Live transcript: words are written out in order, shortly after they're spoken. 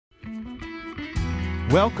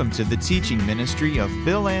Welcome to the teaching ministry of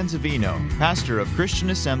Bill Anzavino, pastor of Christian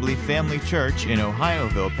Assembly Family Church in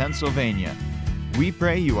Ohioville, Pennsylvania. We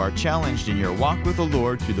pray you are challenged in your walk with the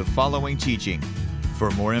Lord through the following teaching.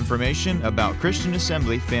 For more information about Christian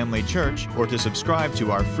Assembly Family Church or to subscribe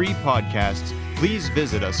to our free podcasts, please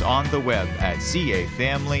visit us on the web at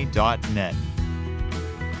cafamily.net.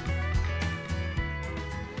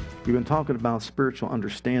 We've been talking about spiritual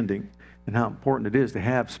understanding and how important it is to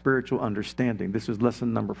have spiritual understanding. This is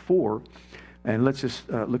lesson number 4. And let's just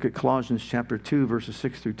look at Colossians chapter 2, verses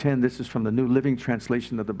 6 through 10. This is from the New Living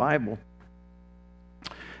Translation of the Bible.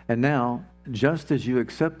 And now, just as you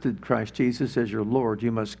accepted Christ Jesus as your Lord,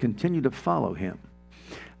 you must continue to follow him.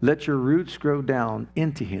 Let your roots grow down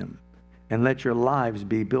into him, and let your lives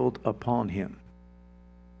be built upon him.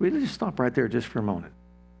 Let's just stop right there just for a moment.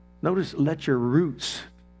 Notice, let your roots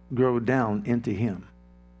grow down into him.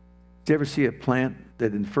 Did you ever see a plant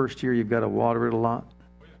that in the first year you've got to water it a lot?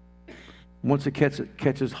 Once it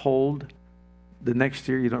catches hold, the next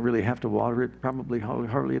year you don't really have to water it, probably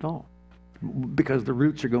hardly at all. Because the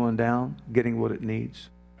roots are going down, getting what it needs,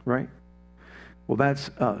 right? Well, that's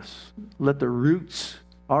us. Let the roots,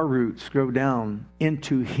 our roots, grow down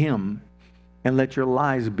into him, and let your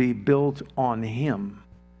lives be built on him.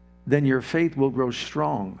 Then your faith will grow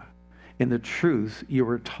strong in the truth you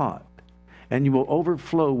were taught, and you will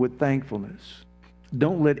overflow with thankfulness.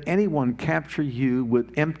 Don't let anyone capture you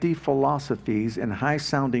with empty philosophies and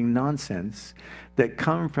high-sounding nonsense that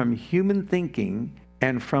come from human thinking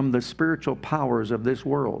and from the spiritual powers of this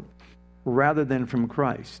world, rather than from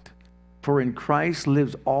Christ. For in Christ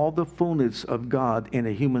lives all the fullness of God in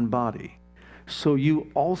a human body. So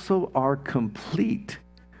you also are complete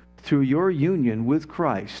through your union with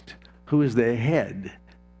Christ, who is the head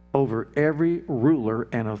over every ruler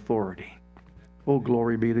and authority. Oh,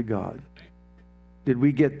 glory be to God. Did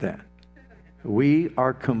we get that? We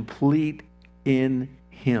are complete in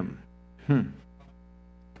him.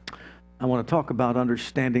 I want to talk about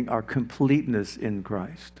understanding our completeness in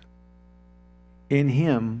Christ. In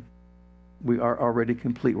him, we are already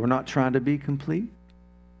complete. We're not trying to be complete.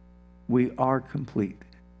 We are complete.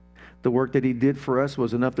 The work that he did for us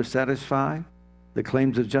was enough to satisfy the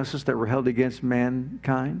claims of justice that were held against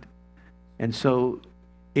mankind. And so,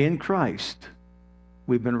 in Christ,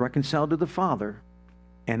 we've been reconciled to the Father,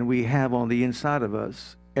 and we have on the inside of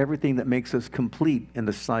us everything that makes us complete in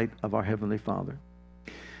the sight of our Heavenly Father.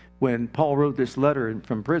 When Paul wrote this letter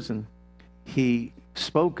from prison, he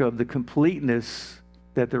spoke of the completeness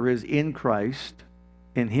that there is in Christ,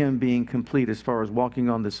 in him being complete as far as walking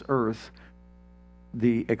on this earth,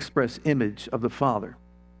 the express image of the Father.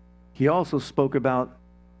 He also spoke about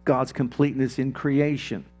God's completeness in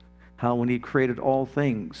creation, how when he created all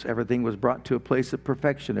things, everything was brought to a place of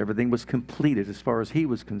perfection. Everything was completed as far as he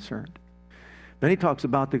was concerned. Then he talks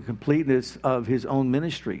about the completeness of his own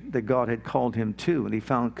ministry that God had called him to, and he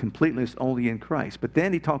found completeness only in Christ. But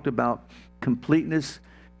then he talked about completeness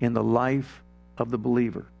in the life of the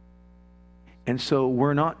believer. And so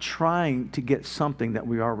we're not trying to get something that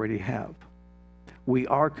we already have. We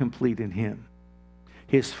are complete in him.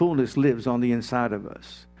 His fullness lives on the inside of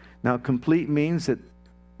us. Now, complete means that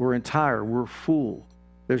we're entire, we're full.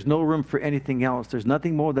 There's no room for anything else. There's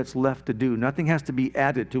nothing more that's left to do. Nothing has to be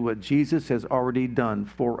added to what Jesus has already done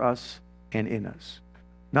for us and in us.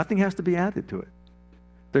 Nothing has to be added to it.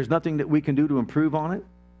 There's nothing that we can do to improve on it.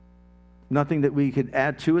 Nothing that we could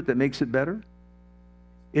add to it that makes it better.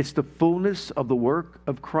 It's the fullness of the work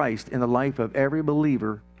of Christ in the life of every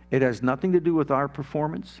believer. It has nothing to do with our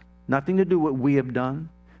performance, nothing to do with what we have done,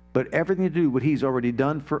 but everything to do with what he's already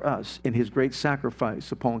done for us in his great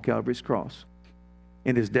sacrifice upon Calvary's cross.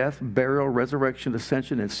 In his death, burial, resurrection,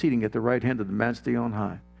 ascension, and seating at the right hand of the Majesty on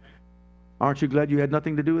high. Aren't you glad you had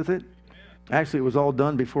nothing to do with it? Actually, it was all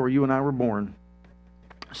done before you and I were born.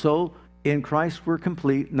 So, in Christ, we're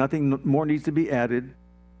complete. Nothing more needs to be added.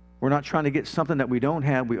 We're not trying to get something that we don't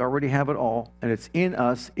have. We already have it all. And it's in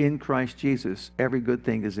us, in Christ Jesus. Every good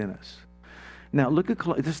thing is in us. Now, look at,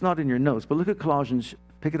 this is not in your notes, but look at Colossians,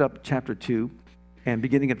 pick it up, chapter 2, and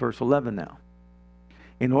beginning at verse 11 now.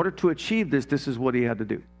 In order to achieve this, this is what he had to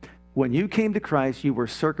do. When you came to Christ, you were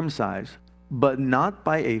circumcised, but not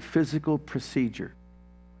by a physical procedure.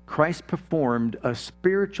 Christ performed a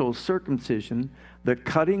spiritual circumcision, the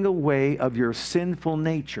cutting away of your sinful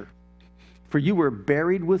nature. For you were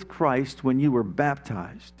buried with Christ when you were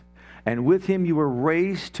baptized, and with him you were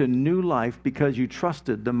raised to new life because you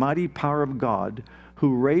trusted the mighty power of God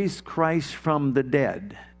who raised Christ from the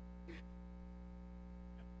dead.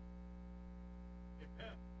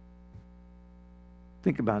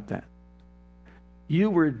 Think about that. You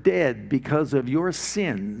were dead because of your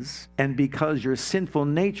sins and because your sinful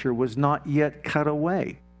nature was not yet cut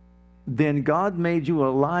away. Then God made you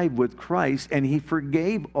alive with Christ, and He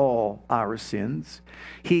forgave all our sins.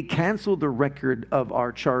 He canceled the record of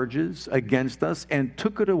our charges against us and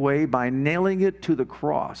took it away by nailing it to the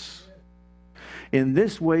cross. In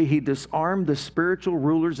this way, He disarmed the spiritual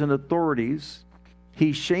rulers and authorities.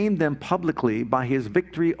 He shamed them publicly by His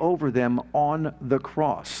victory over them on the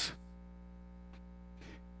cross.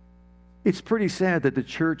 It's pretty sad that the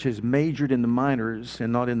church has majored in the minors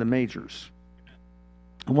and not in the majors.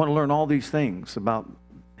 I want to learn all these things about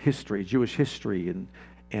history, Jewish history,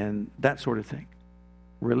 and that sort of thing.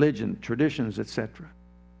 Religion, traditions, etc.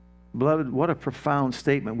 Beloved, what a profound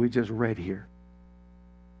statement we just read here.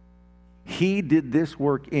 He did this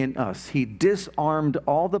work in us. He disarmed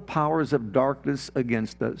all the powers of darkness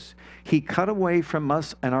against us. He cut away from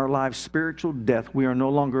us and our lives spiritual death. We are no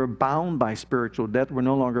longer bound by spiritual death. We're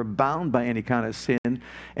no longer bound by any kind of sin.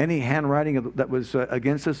 Any handwriting that was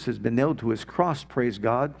against us has been nailed to His cross, praise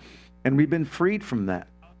God. And we've been freed from that.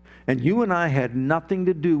 And you and I had nothing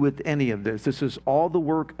to do with any of this. This is all the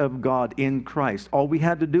work of God in Christ. All we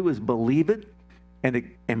had to do is believe it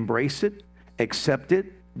and embrace it, accept it,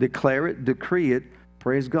 declare it, decree it.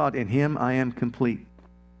 Praise God. In Him I am complete.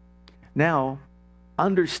 Now,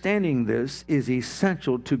 understanding this is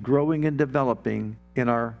essential to growing and developing in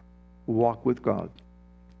our walk with God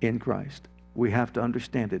in Christ. We have to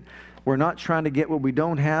understand it. We're not trying to get what we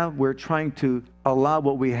don't have. We're trying to allow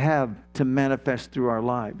what we have to manifest through our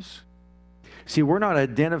lives. See, we're not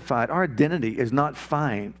identified. Our identity is not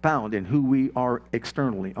found in who we are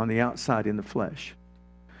externally, on the outside, in the flesh.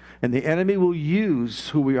 And the enemy will use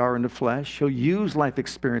who we are in the flesh. He'll use life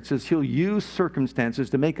experiences. He'll use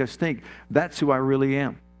circumstances to make us think, that's who I really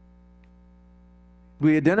am.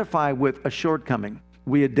 We identify with a shortcoming.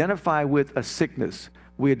 We identify with a sickness.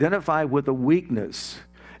 We identify with a weakness.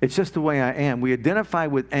 It's just the way I am. We identify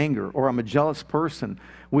with anger, or I'm a jealous person.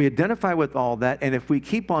 We identify with all that, and if we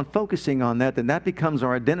keep on focusing on that, then that becomes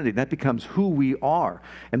our identity. That becomes who we are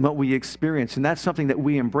and what we experience, and that's something that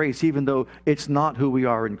we embrace, even though it's not who we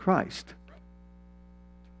are in Christ.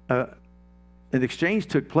 An exchange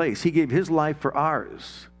took place. He gave His life for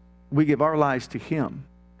ours. We give our lives to Him,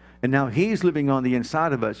 and now He's living on the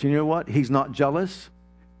inside of us. You know what? He's not jealous.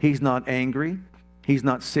 He's not angry. He's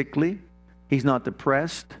not sickly. He's not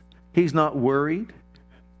depressed. He's not worried.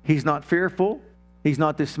 He's not fearful. He's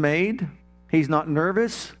not dismayed. He's not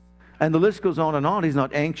nervous. And the list goes on and on. He's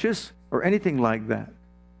not anxious or anything like that.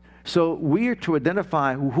 So we are to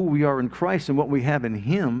identify who we are in Christ and what we have in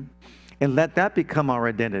Him, and let that become our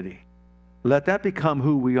identity. Let that become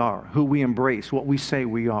who we are, who we embrace, what we say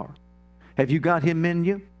we are. Have you got Him in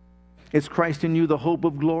you? Is Christ in you the hope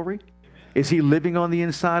of glory? Is He living on the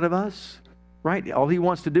inside of us? Right? All He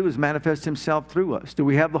wants to do is manifest Himself through us. Do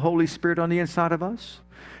we have the Holy Spirit on the inside of us?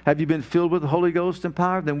 Have you been filled with the Holy Ghost and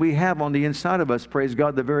power? Then we have on the inside of us, praise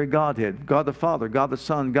God, the very Godhead. God the Father, God the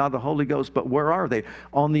Son, God the Holy Ghost. But where are they?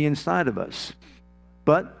 On the inside of us.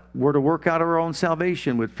 But we're to work out our own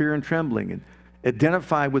salvation with fear and trembling, and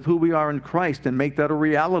identify with who we are in Christ and make that a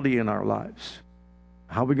reality in our lives.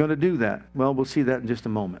 How are we going to do that? Well, we'll see that in just a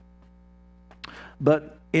moment.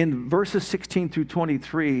 But in verses 16 through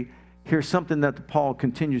 23, here's something that Paul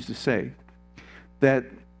continues to say, that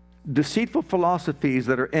deceitful philosophies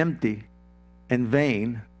that are empty and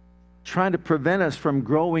vain, trying to prevent us from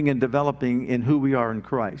growing and developing in who we are in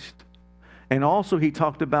Christ. And also he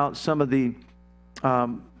talked about some of the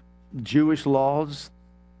Jewish laws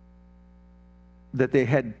that they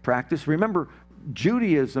had practiced. Remember,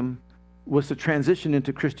 Judaism was the transition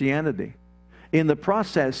into Christianity. In the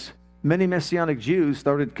process, many Messianic Jews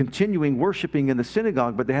started continuing worshiping in the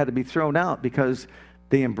synagogue, but they had to be thrown out because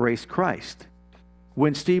they embraced Christ.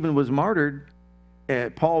 When Stephen was martyred,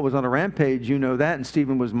 Paul was on a rampage, you know that, and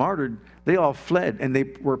Stephen was martyred. They all fled and they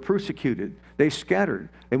were persecuted. They scattered.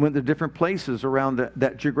 They went to different places around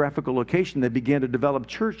that geographical location. They began to develop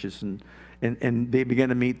churches and they began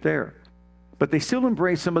to meet there. But they still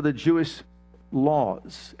embraced some of the Jewish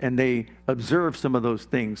laws, and they observed some of those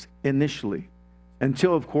things initially.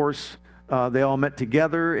 Until, of course, they all met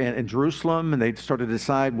together in Jerusalem, and they started to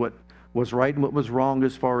decide what was right and what was wrong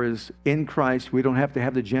as far as in Christ. We don't have to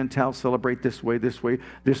have the Gentiles celebrate this way, this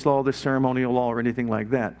law, this ceremonial law, or anything like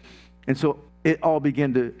that. And so it all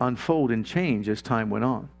began to unfold and change as time went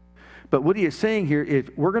on. But what he is saying here, if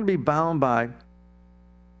we're going to be bound by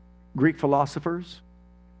Greek philosophers,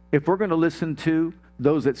 if we're going to listen to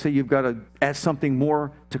those that say you've got to add something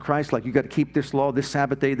more to Christ, like you've got to keep this law, this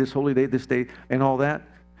Sabbath day, this holy day, this day, and all that,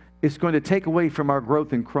 it's going to take away from our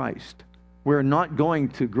growth in Christ. we're not going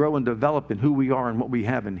to grow and develop in who we are and what we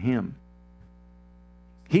have in Him.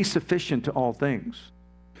 He's sufficient to all things.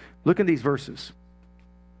 Look at these verses.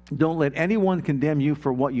 Don't let anyone condemn you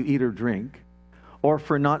for what you eat or drink, or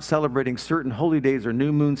for not celebrating certain holy days or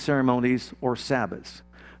new moon ceremonies or Sabbaths.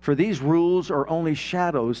 For these rules are only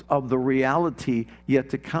shadows of the reality yet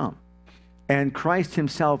to come. And Christ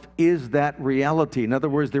Himself is that reality. In other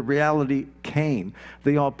words, the reality came.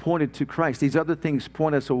 They all pointed to Christ. These other things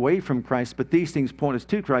point us away from Christ, but these things point us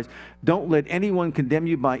to Christ. Don't let anyone condemn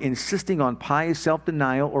you by insisting on pious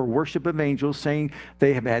self-denial or worship of angels, saying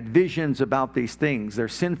they have had visions about these things. Their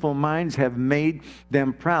sinful minds have made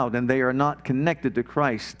them proud, and they are not connected to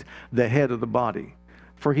Christ, the head of the body.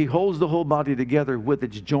 For He holds the whole body together with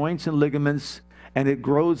its joints and ligaments, and it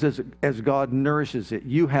grows as God nourishes it.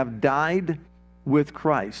 You have died with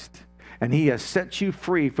Christ, and He has set you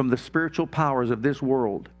free from the spiritual powers of this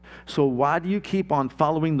world. So why do you keep on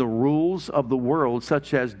following the rules of the world,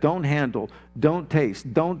 such as don't handle, don't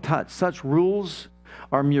taste, don't touch? Such rules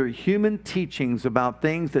are mere human teachings about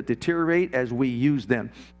things that deteriorate as we use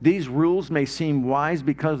them. These rules may seem wise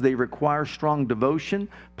because they require strong devotion,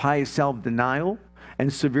 pious self-denial,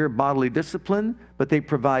 and severe bodily discipline, but they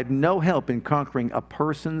provide no help in conquering a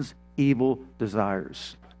person's evil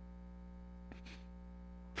desires.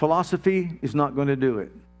 Philosophy is not going to do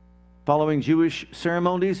it. Following Jewish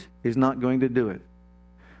ceremonies is not going to do it.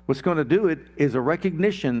 What's going to do it is a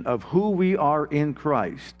recognition of who we are in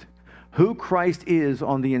Christ, who Christ is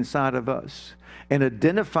on the inside of us, and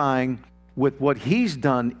identifying with what He's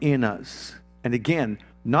done in us. And again,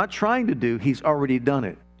 not trying to do, He's already done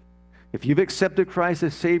it. If you've accepted Christ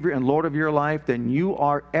as Savior and Lord of your life, then you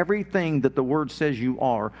are everything that the Word says you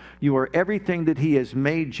are. You are everything that He has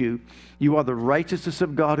made you. You are the righteousness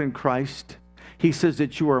of God in Christ. He says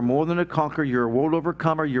that you are more than a conqueror. You're a world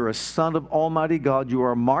overcomer. You're a son of Almighty God. You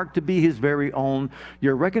are marked to be His very own.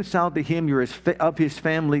 You're reconciled to Him. You're of His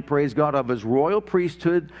family, praise God, of His royal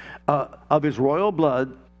priesthood, of His royal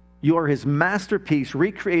blood. You are His masterpiece,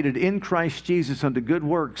 recreated in Christ Jesus unto good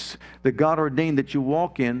works that God ordained that you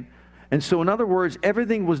walk in. And so, in other words,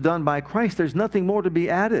 everything was done by Christ. There's nothing more to be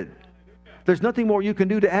added. There's nothing more you can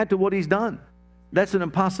do to add to what He's done. That's an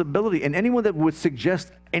impossibility. And anyone that would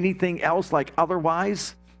suggest anything else like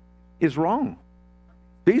otherwise is wrong.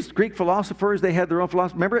 These Greek philosophers, they had their own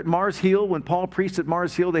philosophy. Remember at Mars Hill, when Paul preached at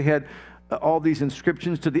Mars Hill, they had all these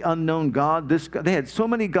inscriptions to the unknown God. They had so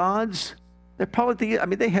many gods. They're probably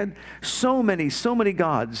they had so many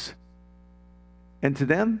gods. And to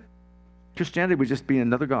them, Christianity would just be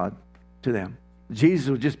another God. To them.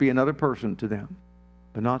 Jesus would just be another person to them,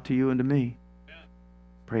 but not to you and to me. Yeah.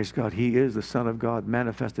 Praise God. He is the Son of God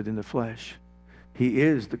manifested in the flesh. He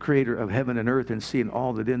is the creator of heaven and earth and sea and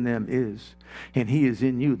all that in them is. And He is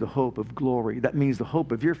in you, the hope of glory. That means the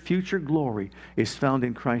hope of your future glory is found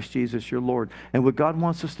in Christ Jesus your Lord. And what God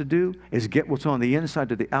wants us to do is get what's on the inside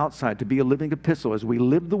to the outside, to be a living epistle as we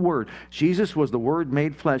live the Word. Jesus was the Word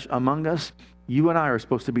made flesh among us. You and I are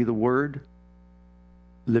supposed to be the Word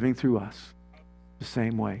living through us the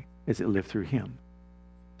same way as it lived through Him.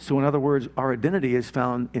 So in other words, our identity is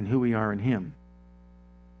found in who we are in Him.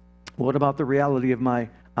 What about the reality of my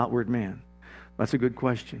outward man? That's a good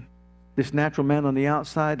question. This natural man on the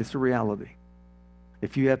outside, it's a reality.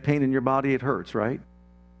 If you have pain in your body, it hurts, right?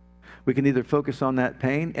 We can either focus on that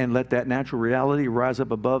pain and let that natural reality rise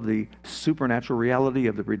up above the supernatural reality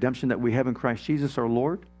of the redemption that we have in Christ Jesus our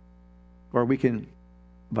Lord, or we can,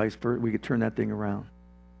 vice versa, we could turn that thing around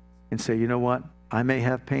and say, you know what? I may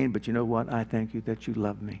have pain, but you know what? I thank you that you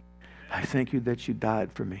love me. I thank you that you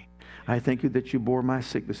died for me. I thank you that you bore my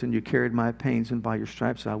sickness and you carried my pains, and by your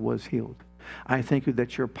stripes I was healed. I thank you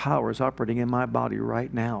that your power is operating in my body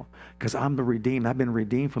right now because I'm the redeemed. I've been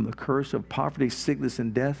redeemed from the curse of poverty, sickness,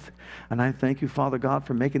 and death. And I thank you, Father God,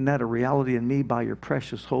 for making that a reality in me by your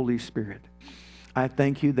precious Holy Spirit. I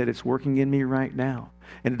thank you that it's working in me right now.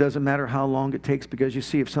 And it doesn't matter how long it takes, because you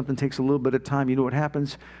see, if something takes a little bit of time, you know what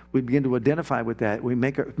happens? We begin to identify with that. We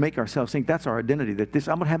make ourselves think that's our identity, that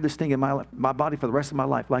I'm going to have this thing in my body for the rest of my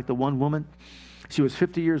life. Like the one woman, she was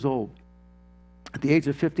 50 years old. At the age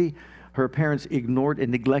of 50, her parents ignored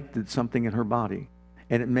and neglected something in her body,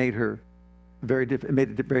 and it made it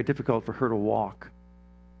very difficult for her to walk.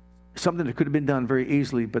 Something that could have been done very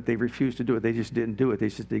easily, but they refused to do it. They just didn't do it. They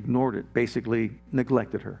just ignored it, basically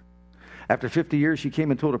neglected her. After 50 years, she came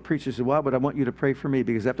and told a preacher, she said, why would I want you to pray for me?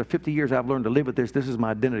 Because after 50 years, I've learned to live with this. This is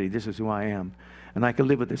my identity. This is who I am. And I can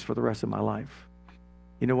live with this for the rest of my life.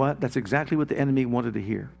 You know what? That's exactly what the enemy wanted to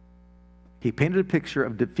hear. He painted a picture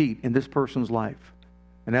of defeat in this person's life.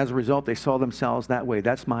 And as a result, they saw themselves that way.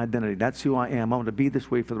 That's my identity. That's who I am. I'm going to be this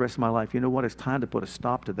way for the rest of my life. You know what? It's time to put a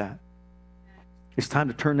stop to that. It's time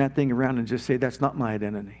to turn that thing around and just say, that's not my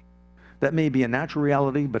identity. That may be a natural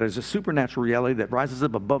reality, but as a supernatural reality that rises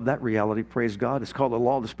up above that reality, praise God. It's called the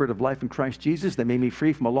law of the Spirit of life in Christ Jesus that made me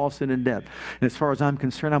free from a law, sin, and death. And as far as I'm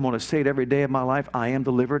concerned, I'm going to say it every day of my life. I am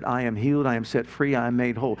delivered. I am healed. I am set free. I am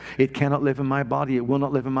made whole. It cannot live in my body. It will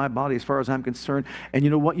not live in my body as far as I'm concerned. And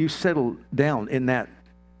you know what? You settle down in that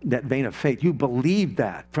vein of faith. You believe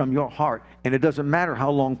that from your heart. And it doesn't matter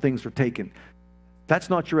how long things are taken. That's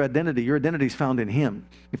not your identity. Your identity is found in Him.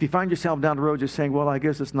 If you find yourself down the road just saying, well, I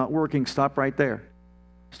guess it's not working, stop right there.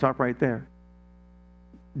 Stop right there.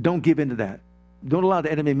 Don't give in to that. Don't allow the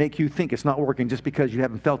enemy to make you think it's not working just because you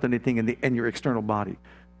haven't felt anything in your external body,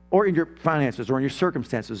 or in your finances, or in your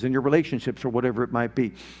circumstances, in your relationships, or whatever it might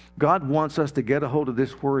be. God wants us to get a hold of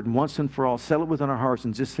this word and once and for all settle it within our hearts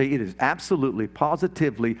and just say it is absolutely,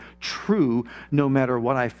 positively true no matter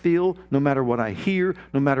what I feel, no matter what I hear,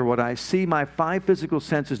 no matter what I see. My 5 physical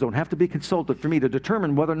senses don't have to be consulted for me to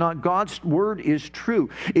determine whether or not God's word is true.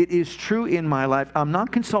 It is true in my life. I'm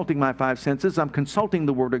not consulting my 5 senses. I'm consulting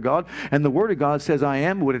the word of God. And the word of God says I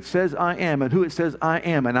am what it says I am and who it says I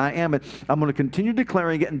am. And I am it. I'm going to continue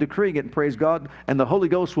declaring it and decreeing it, and praise God. And the Holy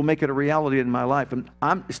Ghost will make it a reality in my life. And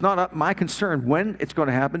it's not my concern when it's going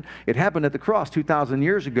to happen. It happened at the cross 2,000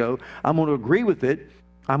 years ago. I'm going to agree with it.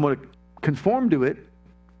 I'm going to conform to it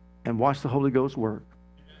and watch the Holy Ghost work.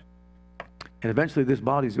 And eventually this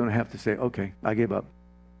body is going to have to say, okay, I give up.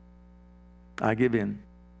 I give in.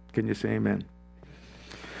 Can you say amen?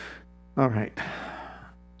 All right.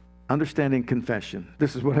 Understanding confession.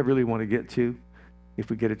 This is what I really want to get to if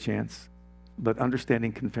we get a chance. But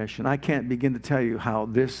understanding confession. I can't begin to tell you how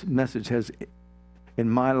this message has, in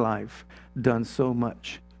my life, done so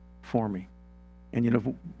much for me. And you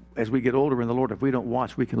know, as we get older in the Lord, if we don't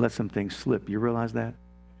watch, we can let some things slip. You realize that?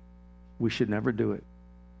 We should never do it.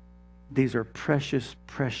 These are precious,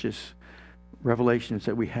 precious revelations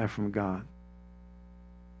that we have from God.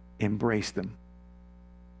 Embrace them.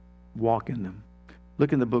 Walk in them.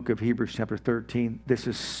 Look in the book of Hebrews chapter 13. This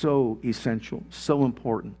is so essential, so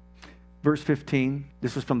important. Verse 15,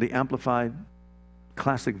 this is from the Amplified,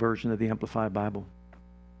 classic version of the Amplified Bible.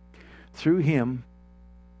 Through Him,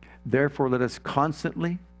 therefore, let us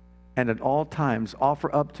constantly and at all times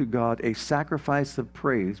offer up to God a sacrifice of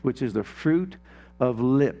praise, which is the fruit of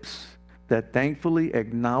lips that thankfully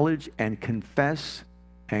acknowledge and confess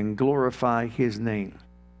and glorify His name.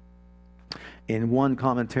 In one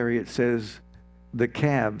commentary, it says, the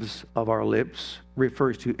calves of our lips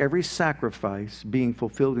refers to every sacrifice being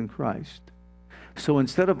fulfilled in Christ. So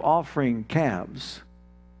instead of offering calves,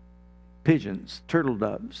 pigeons, turtle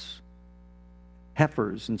doves,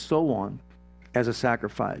 heifers, and so on as a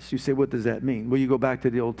sacrifice, you say, what does that mean? Well, you go back to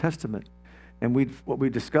the Old Testament, and what we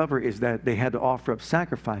discover is that they had to offer up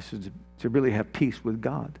sacrifices to really have peace with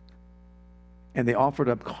God. And they offered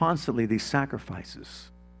up constantly these sacrifices.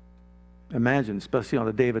 Imagine, especially on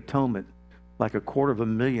the Day of Atonement, like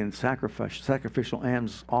 250,000 sacrificial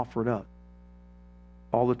animals offered up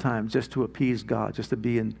all the time just to appease God, just to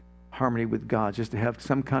be in harmony with God, just to have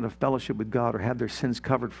some kind of fellowship with God or have their sins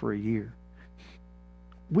covered for a year.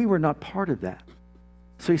 We were not part of that.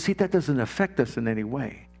 So you see, that doesn't affect us in any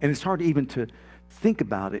way. And it's hard even to think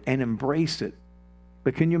about it and embrace it.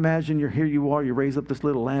 But can you imagine you raise up this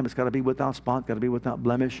little lamb, it's got to be without spot, got to be without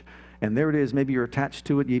blemish, and there it is, maybe you're attached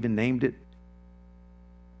to it, you even named it.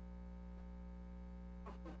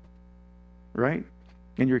 Right?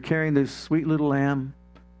 And you're carrying this sweet little lamb,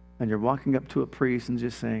 and you're walking up to a priest and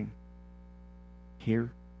just saying,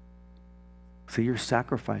 here. See, you're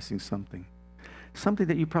sacrificing something. Something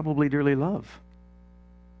that you probably dearly love.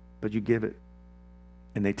 But you give it.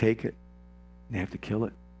 And they take it. And they have to kill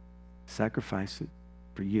it. Sacrifice it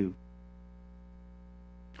for you.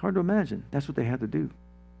 Hard to imagine. That's what they had to do.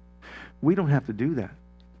 We don't have to do that.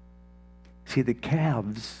 See, the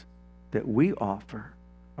calves that we offer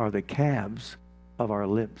are the calves of our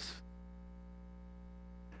lips.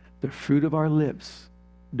 The fruit of our lips.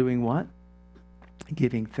 Doing what?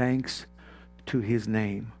 Giving thanks to His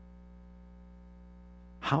name.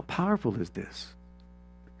 How powerful is this?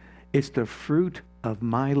 It's the fruit of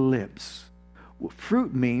my lips. Well,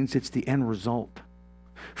 fruit means it's the end result.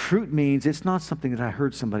 Fruit means it's not something that I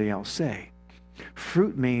heard somebody else say.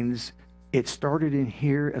 Fruit means it started in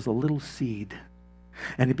here as a little seed.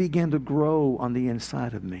 And it began to grow on the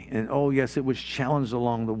inside of me. And oh yes, it was challenged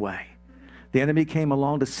along the way. The enemy came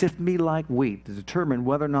along to sift me like wheat, to determine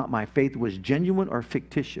whether or not my faith was genuine or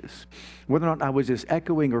fictitious, whether or not I was just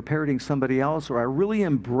echoing or parroting somebody else, or I really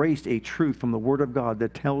embraced a truth from the Word of God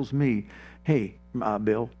that tells me, hey,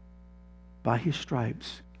 Bill, by His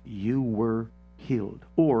stripes you were healed.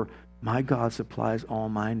 Or, my God supplies all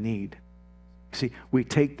my need. See, we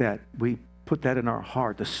take that, we put that in our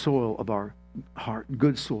heart, the soil of our heart,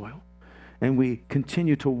 good soil. And we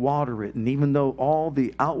continue to water it. And even though all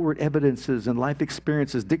the outward evidences and life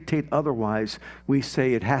experiences dictate otherwise, we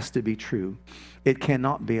say it has to be true. It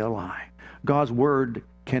cannot be a lie. God's word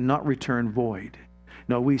cannot return void.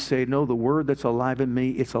 No, we say, no, the word that's alive in me,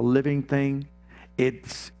 it's a living thing.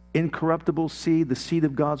 It's incorruptible seed. The seed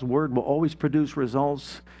of God's word will always produce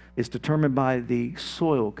results. It's determined by the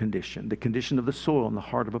soil condition, the condition of the soil in the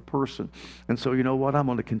heart of a person. And so, you know what? I'm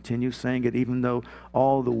going to continue saying it even though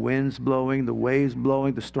all the winds blowing, the waves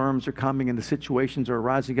blowing, the storms are coming, and the situations are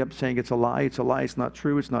rising up saying it's a lie, it's not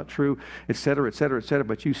true, et cetera, et cetera, et cetera.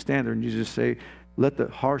 But you stand there and you just say, let the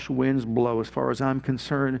harsh winds blow. As far as I'm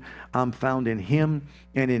concerned, I'm found in Him,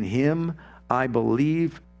 and in Him I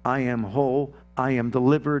believe I am whole. I am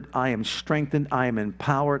delivered, I am strengthened, I am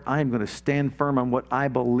empowered, I am going to stand firm on what I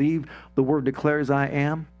believe the Word declares I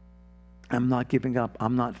am. I'm not giving up,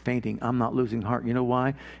 I'm not fainting, I'm not losing heart. You know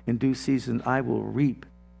why? In due season I will reap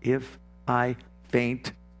if I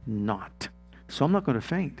faint not. So I'm not going to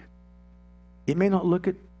faint. It may not look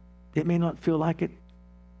it, it may not feel like it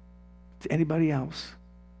to anybody else,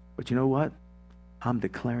 but you know what? I'm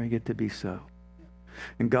declaring it to be so.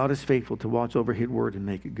 And God is faithful to watch over His Word and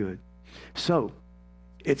make it good. So,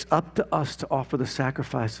 it's up to us to offer the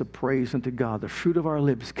sacrifice of praise unto God, the fruit of our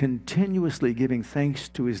lips, continuously giving thanks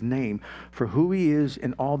to His name for who He is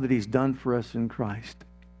and all that He's done for us in Christ.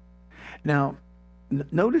 Now,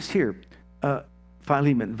 notice here,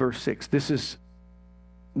 Philemon, verse 6. This is,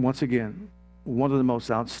 once again, one of the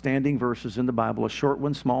most outstanding verses in the Bible, a short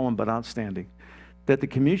one, small one, but outstanding. That the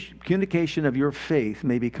communication of your faith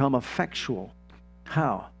may become effectual.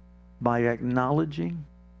 How? By acknowledging,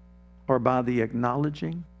 or by the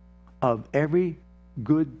acknowledging of every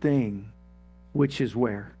good thing, which is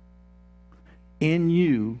where? In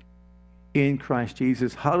you, in Christ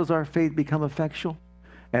Jesus. How does our faith become effectual?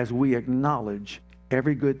 As we acknowledge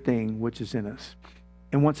every good thing which is in us.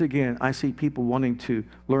 And once again, I see people wanting to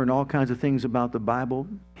learn all kinds of things about the Bible,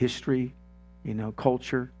 history,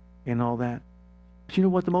 culture, and all that. But you know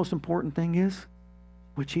what the most important thing is?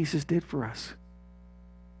 What Jesus did for us.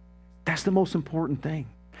 That's the most important thing.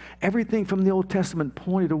 Everything from the Old Testament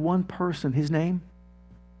pointed to one person. His name?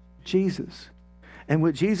 Jesus. And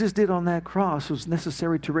what Jesus did on that cross was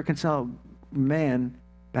necessary to reconcile man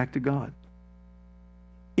back to God.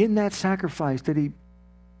 In that sacrifice that He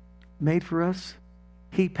made for us,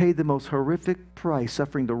 He paid the most horrific price,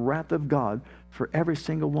 suffering the wrath of God for every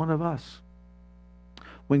single one of us.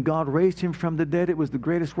 When God raised Him from the dead, it was the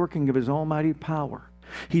greatest working of His almighty power.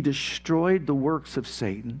 He destroyed the works of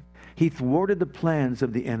Satan. He thwarted the plans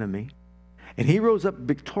of the enemy, and He rose up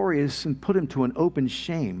victorious and put him to an open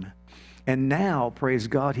shame. And now, praise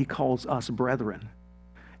God, He calls us brethren.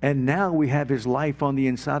 And now we have His life on the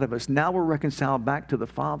inside of us. Now we're reconciled back to the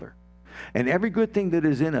Father. And every good thing that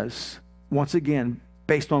is in us, once again,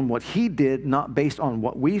 based on what He did, not based on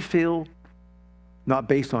what we feel, not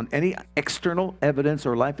based on any external evidence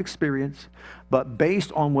or life experience, but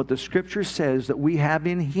based on what the Scripture says that we have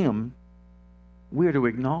in Him, we are to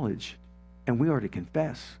acknowledge and we are to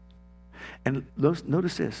confess. And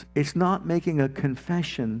notice this, it's not making a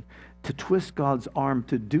confession to twist God's arm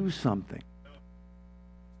to do something.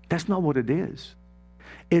 That's not what it is.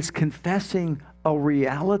 It's confessing a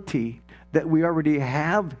reality that we already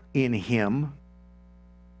have in Him,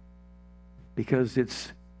 because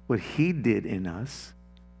it's what He did in us,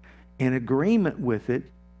 in agreement with it,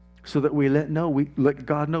 so that we let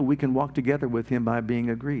God know we can walk together with Him by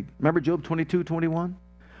being agreed. Remember Job 22:21?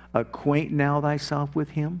 Acquaint now thyself with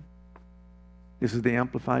Him. This is the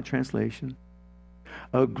Amplified Translation.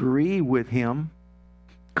 Agree with Him,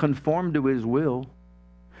 conform to His will,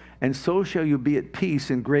 and so shall you be at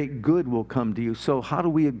peace, and great good will come to you. So how do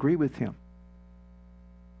we agree with Him?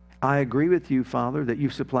 I agree with you, Father, that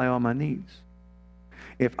you supply all my needs.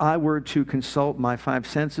 If I were to consult my five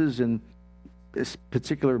senses, and in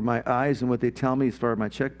particular my eyes and what they tell me as far as my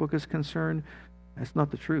checkbook is concerned, that's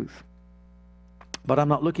not the truth. But I'm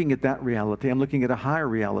not looking at that reality. I'm looking at a higher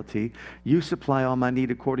reality. You supply all my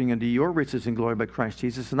need according unto your riches and glory by Christ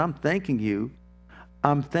Jesus. And I'm thanking you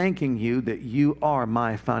that you are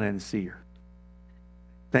my financier.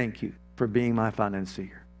 Thank you for being my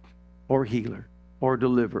financier, or healer, or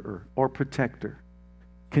deliverer, or protector.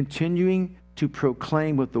 Continuing to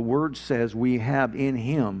proclaim what the Word says we have in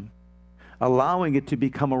Him, allowing it to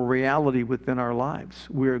become a reality within our lives.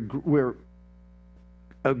 We're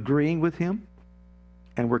agreeing with Him,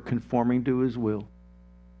 and we're conforming to His will.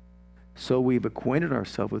 So we've acquainted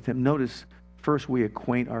ourselves with Him. Notice, first we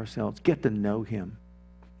acquaint ourselves. Get to know Him.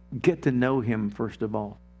 Get to know Him first of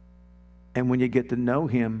all. And when you get to know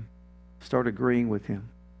him, start agreeing with him.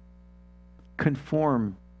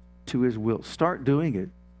 Conform to his will. Start doing it.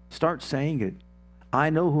 Start saying it. I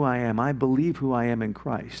know who I am. I believe who I am in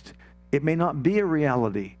Christ. It may not be a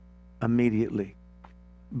reality immediately,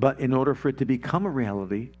 but in order for it to become a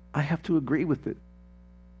reality, I have to agree with it.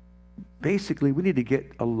 Basically, we need to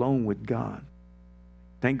get alone with God.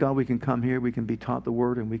 Thank God we can come here, we can be taught the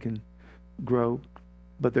Word, and we can grow.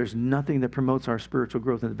 But there's nothing that promotes our spiritual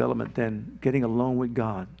growth and development than getting alone with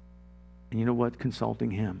God. And you know what?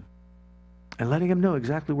 Consulting him. And letting him know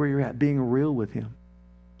exactly where you're at. Being real with him.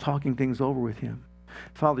 Talking things over with him.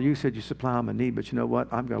 Father, you said you supply all my need, but you know what?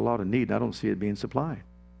 I've got a lot of need, and I don't see it being supplied.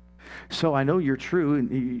 So I know you're true,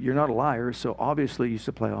 and you're not a liar, so obviously you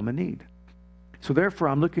supply all my need. So therefore,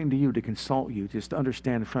 I'm looking to you to consult you, just to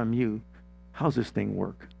understand from you, how's this thing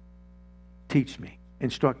work? Teach me,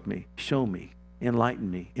 instruct me, show me, enlighten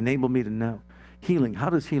me, enable me to know. Healing, how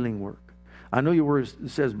does healing work? I know your word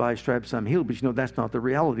says by stripes I'm healed, but you know that's not the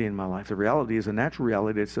reality in my life. The reality is a natural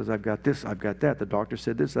reality that says I've got this, I've got that. The doctor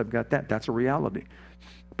said this, I've got that. That's a reality.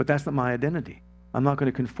 But that's not my identity. I'm not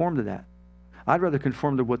going to conform to that. I'd rather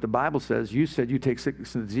conform to what the Bible says. You said you take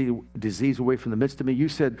sickness and disease away from the midst of me. You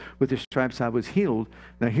said with your stripes I was healed.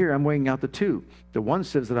 Now here I'm weighing out the two. The one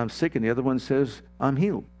says that I'm sick and the other one says I'm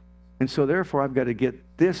healed. And so therefore I've got to get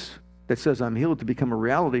this that says I'm healed to become a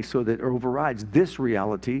reality so that it overrides this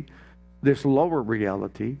reality, this lower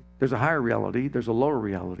reality. There's a higher reality. There's a lower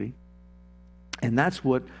reality. And that's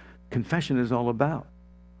what confession is all about.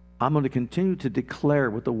 I'm going to continue to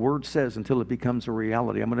declare what the Word says until it becomes a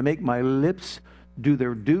reality. I'm going to make my lips do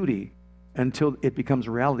their duty until it becomes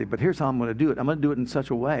a reality. But here's how I'm going to do it. I'm going to do it in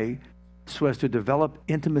such a way so as to develop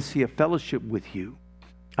intimacy of fellowship with you.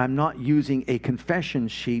 I'm not using a confession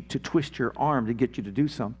sheet to twist your arm to get you to do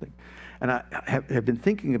something. And I have been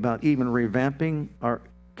thinking about even revamping our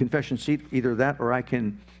confession sheet, either that or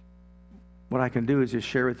what I can do is just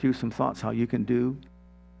share with you some thoughts how you can do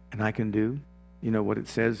and I can do. You know, what it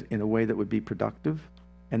says in a way that would be productive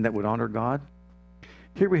and that would honor God.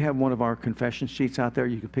 Here we have one of our confession sheets out there.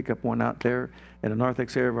 You can pick up one out there in the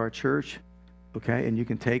narthex area of our church, okay? And you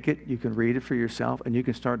can take it, you can read it for yourself, and you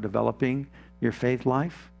can start developing your faith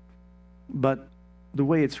life. But the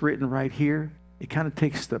way it's written right here, it kind of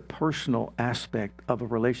takes the personal aspect of a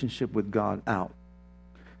relationship with God out.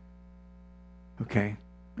 Okay?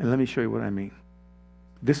 And let me show you what I mean.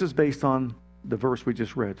 This is based on the verse we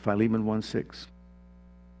just read, Philemon 1:6.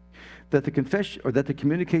 That the confession or that the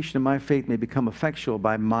communication of my faith may become effectual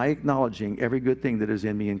by my acknowledging every good thing that is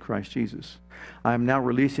in me in Christ Jesus. I am now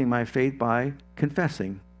releasing my faith by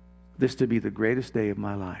confessing this to be the greatest day of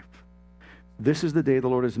my life. This is the day the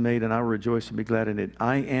Lord has made, and I will rejoice and be glad in it.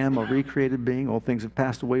 I am a recreated being. All things have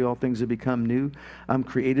passed away. All things have become new. I'm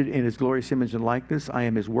created in his glorious image and likeness. I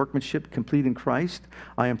am his workmanship, complete in Christ.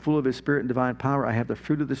 I am full of his Spirit and divine power. I have the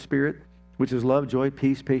fruit of the Spirit, which is love, joy,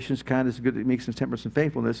 peace, patience, kindness, goodness, meekness, temperance, and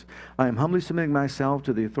faithfulness. I am humbly submitting myself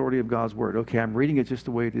to the authority of God's word. Okay, I'm reading it just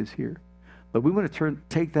the way it is here. But we want to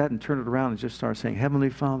take that and turn it around and just start saying, Heavenly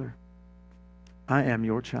Father, I am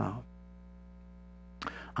your child.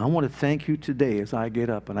 I want to thank you today as I get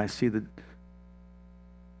up and I see the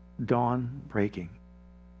dawn breaking.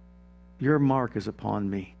 Your mark is upon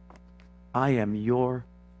me. I am your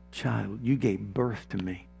child. You gave birth to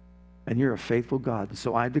me. And you're a faithful God. And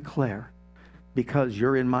so I declare, because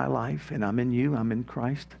you're in my life and I'm in you, I'm in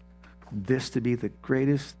Christ, this to be the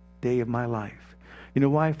greatest day of my life. You know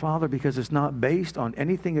why, Father? Because it's not based on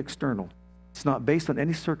anything external. It's not based on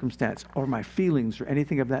any circumstance or my feelings or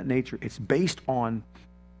anything of that nature. It's based on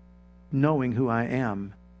knowing who I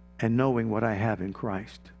am and knowing what I have in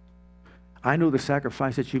Christ. I know the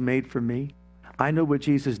sacrifice that you made for me. I know what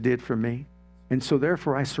Jesus did for me. And so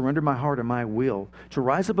therefore I surrender my heart and my will to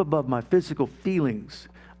rise up above my physical feelings.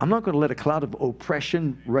 I'm not going to let a cloud of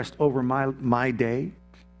oppression rest over my day.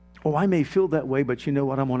 Oh, I may feel that way, but you know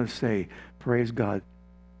what I want to say? Praise God.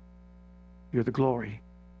 You're the glory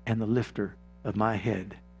and the lifter of my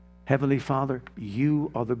head. Heavenly Father,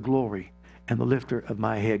 you are the glory and the lifter of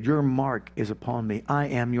my head. Your mark is upon me. I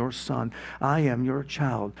am your son. I am your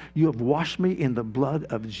child. You have washed me in the blood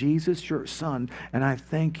of Jesus, your son, and I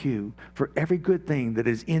thank you for every good thing that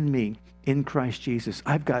is in me in Christ Jesus.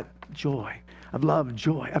 I've got joy. I've loved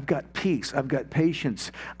joy. I've got peace. I've got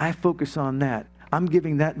patience. I focus on that. I'm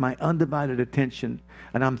giving that my undivided attention,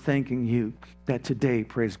 and I'm thanking you that today,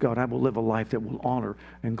 praise God, I will live a life that will honor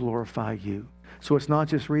and glorify you. So it's not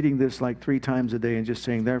just reading this like 3 times a day and just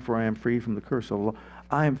saying, therefore I am free from the curse of the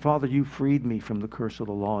law. Father, you freed me from the curse of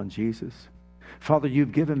the law in Jesus. Father,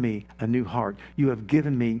 you've given me a new heart. You have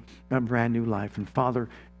given me a brand new life. And Father,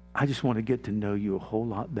 I just want to get to know you a whole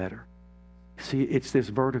lot better. See, it's this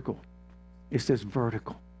vertical. It's this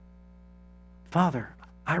vertical. Father,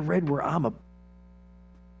 I read where I'm a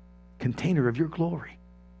container of your glory.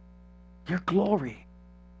 Your glory.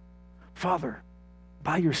 Father,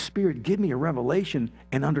 by your Spirit, give me a revelation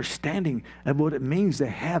and understanding of what it means to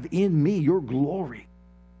have in me your glory.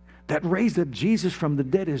 That raised up Jesus from the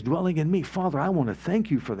dead is dwelling in me. Father, I want to thank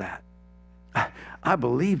you for that. I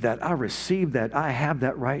believe that. I receive that. I have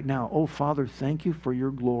that right now. Oh, Father, thank you for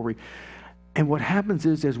your glory. And what happens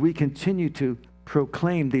is, as we continue to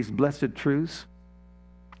proclaim these blessed truths,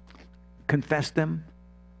 confess them,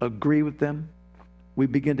 agree with them, we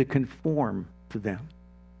begin to conform to them.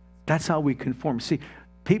 That's how we conform. See,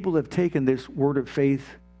 people have taken this word of faith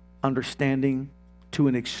understanding to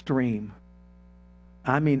an extreme.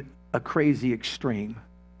 I mean, a crazy extreme.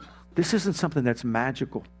 This isn't something that's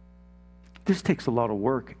magical. This takes a lot of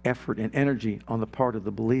work, effort, and energy on the part of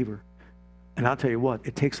the believer. And I'll tell you what,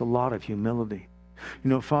 it takes a lot of humility. You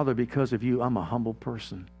know, Father, because of you, I'm a humble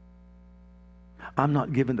person. I'm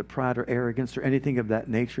not given to pride or arrogance or anything of that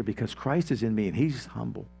nature because Christ is in me and he's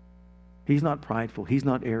humble. He's not prideful. He's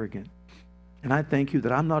not arrogant. And I thank you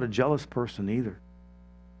that I'm not a jealous person either.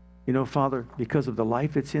 You know, Father, because of the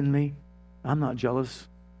life that's in me, I'm not jealous.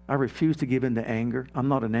 I refuse to give in to anger. I'm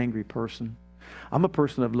not an angry person. I'm a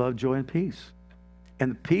person of love, joy, and peace.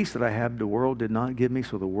 And the peace that I have, the world did not give me,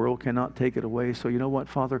 so the world cannot take it away. So you know what,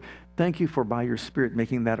 Father? Thank you for, by your Spirit,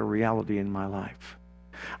 making that a reality in my life.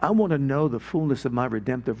 I want to know the fullness of my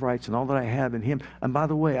redemptive rights and all that I have in him. And by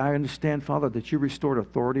the way, I understand, Father, that you restored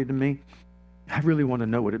authority to me. I really want to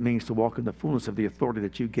know what it means to walk in the fullness of the authority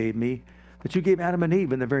that you gave me, that you gave Adam and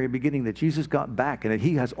Eve in the very beginning, that Jesus got back and that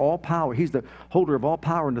he has all power. He's the holder of all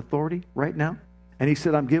power and authority right now. And he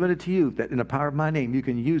said, I'm giving it to you, that in the power of my name, you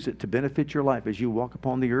can use it to benefit your life as you walk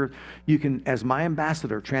upon the earth. You can, as my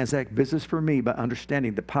ambassador, transact business for me by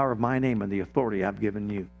understanding the power of my name and the authority I've given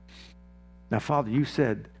you. Now, Father, you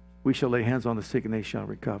said, we shall lay hands on the sick and they shall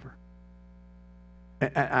recover.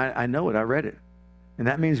 I know it. I read it. And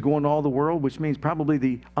that means going to all the world, which means probably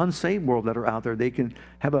the unsaved world that are out there. They can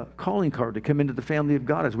have a calling card to come into the family of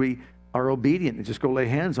God as we are obedient and just go lay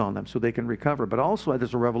hands on them so they can recover. But also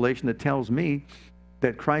there's a revelation that tells me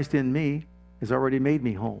that Christ in me has already made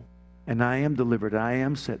me whole. And I am delivered. I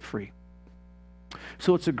am set free.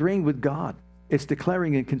 So it's agreeing with God. It's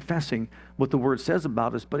declaring and confessing what the Word says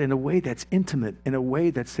about us, but in a way that's intimate, in a way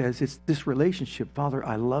that says it's this relationship. Father,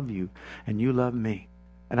 I love you, and you love me.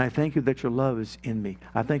 And I thank you that your love is in me.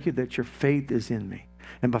 I thank you that your faith is in me.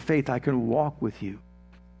 And by faith, I can walk with you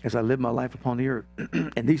as I live my life upon the earth.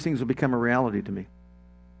 And these things will become a reality to me.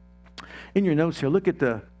 In your notes here, look at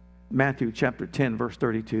the Matthew chapter 10, verse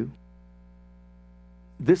 32.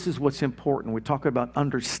 This is what's important. We talk about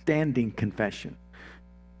understanding confession.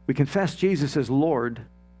 We confess Jesus as Lord,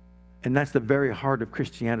 and that's the very heart of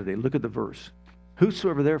Christianity. Look at the verse.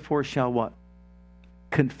 Whosoever therefore shall what?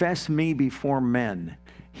 Confess me before men,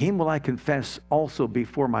 him will I confess also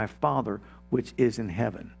before my Father which is in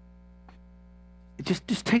heaven.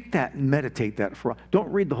 Just take that and meditate that for.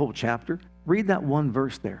 Don't read the whole chapter. Read that one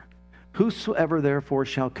verse there. Whosoever therefore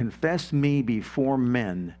shall confess me before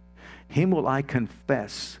men, him will I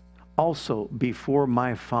confess also before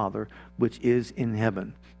my Father which is in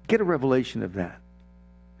heaven. Get a revelation of that.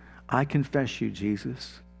 I confess you,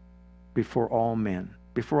 Jesus, before all men,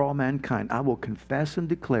 before all mankind. I will confess and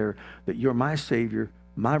declare that you're my Savior,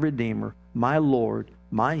 my Redeemer, my Lord,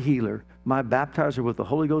 my healer, my baptizer with the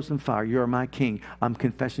Holy Ghost and fire. You are my King. I'm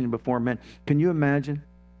confessing you before men. Can you imagine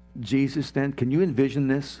Jesus then? Can you envision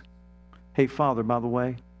this? Hey, Father, by the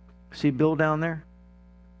way, see Bill down there?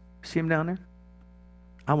 See him down there?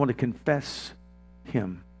 I want to confess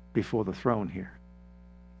him before the throne here.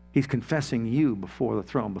 He's confessing you before the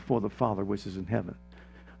throne, before the Father which is in heaven,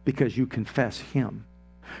 because you confess him.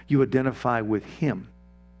 You identify with him.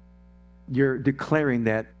 You're declaring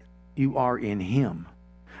that you are in him,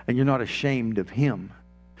 and you're not ashamed of him.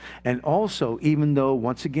 And also, even though,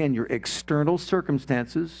 once again, your external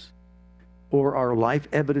circumstances or our life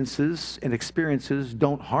evidences and experiences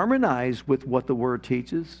don't harmonize with what the Word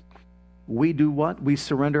teaches, we do what? We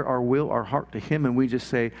surrender our will, our heart to him, and we just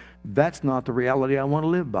say, that's not the reality I want to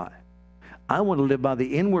live by. I want to live by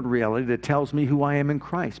the inward reality that tells me who I am in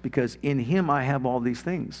Christ, because in him I have all these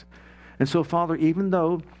things. And so, Father, even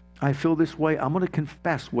though I feel this way, I'm going to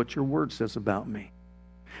confess what your word says about me.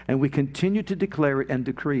 And we continue to declare it and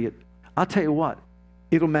decree it. I'll tell you what,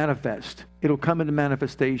 it'll manifest. It'll come into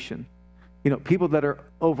manifestation. You know, people that are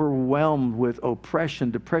overwhelmed with oppression,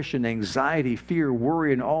 depression, anxiety, fear,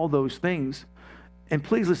 worry, and all those things. And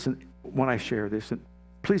please listen when I share this, and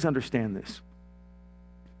please understand this.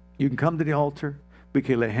 You can come to the altar. We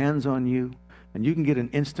can lay hands on you. And you can get an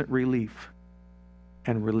instant relief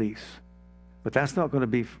and release. But that's not going to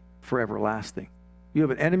be forever lasting. You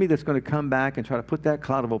have an enemy that's going to come back and try to put that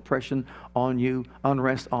cloud of oppression on you,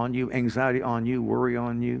 unrest on you, anxiety on you, worry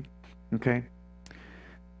on you. Okay?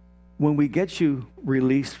 When we get you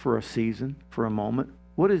released for a season, for a moment,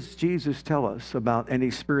 what does Jesus tell us about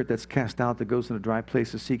any spirit that's cast out that goes into dry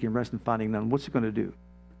places seeking rest and finding none? What's it going to do?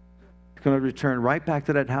 It's going to return right back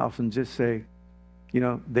to that house and just say, you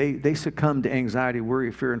know, they succumbed to anxiety,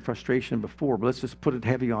 worry, fear, and frustration before, but let's just put it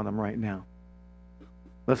heavy on them right now.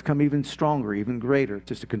 Let's come even stronger, even greater,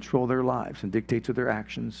 just to control their lives and dictate to their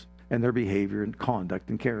actions and their behavior and conduct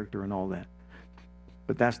and character and all that.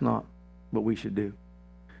 But that's not what we should do.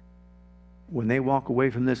 When they walk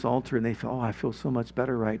away from this altar and they feel, oh, I feel so much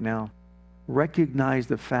better right now, recognize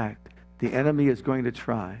the fact the enemy is going to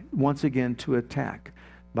try, once again, to attack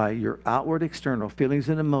by your outward external feelings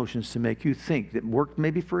and emotions to make you think that worked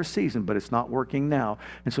maybe for a season, but it's not working now.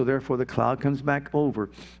 And so therefore the cloud comes back over.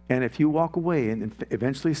 And if you walk away and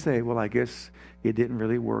eventually say, well, I guess it didn't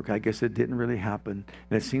really work. I guess it didn't really happen.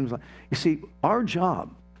 And it seems like, you see, our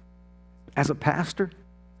job as a pastor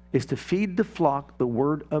is to feed the flock the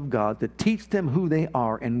word of God, to teach them who they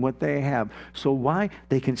are and what they have. So why?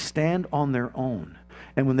 They can stand on their own.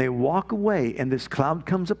 And when they walk away and this cloud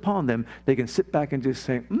comes upon them, they can sit back and just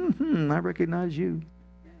say, I recognize you.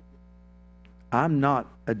 I'm not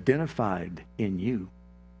identified in you.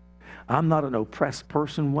 I'm not an oppressed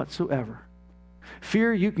person whatsoever.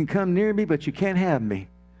 Fear, you can come near me, but you can't have me.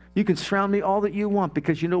 You can surround me all that you want,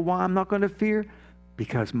 because you know why I'm not going to fear?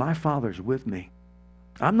 Because my Father's with me.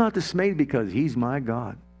 I'm not dismayed because He's my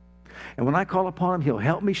God. And when I call upon Him, He'll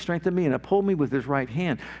help me, strengthen me, and uphold me with His right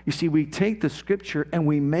hand. You see, we take the Scripture and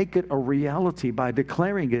we make it a reality by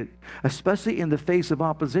declaring it, especially in the face of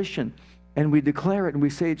opposition. And we declare it and we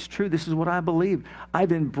say it's true. This is what I believe.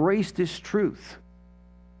 I've embraced this truth.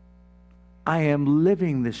 I am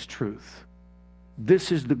living this truth.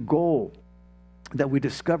 This is the goal, that we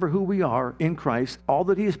discover who we are in Christ, all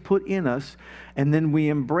that He has put in us, and then we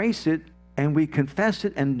embrace it and we confess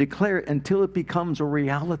it and declare it until it becomes a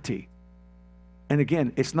reality. And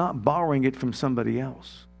again, it's not borrowing it from somebody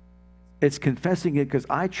else. It's confessing it because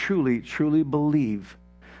I truly, truly believe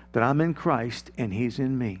that I'm in Christ and He's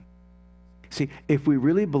in me. See, if we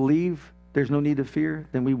really believe there's no need to fear,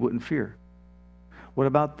 then we wouldn't fear. What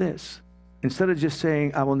about this? Instead of just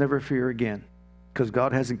saying, I will never fear again, because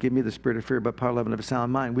God hasn't given me the spirit of fear, but power, love, and of a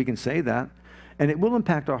sound mind. We can say that, and it will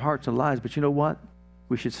impact our hearts and lives. But you know what?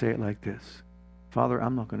 We should say it like this. Father,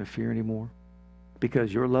 I'm not going to fear anymore,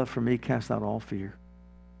 because your love for me casts out all fear.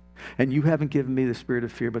 And you haven't given me the spirit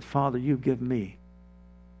of fear, but Father, you've given me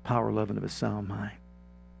power, love, and of a sound mind.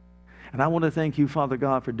 And I want to thank you, Father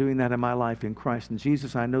God, for doing that in my life in Christ. And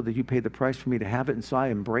Jesus, I know that you paid the price for me to have it, and so I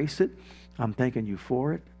embrace it. I'm thanking you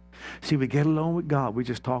for it. See, we get along with God. We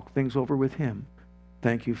just talk things over with Him.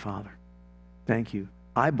 Thank you, Father. Thank you.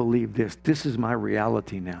 I believe this. This is my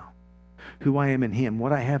reality now. Who I am in Him,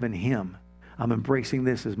 what I have in Him, I'm embracing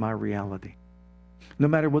this as my reality, no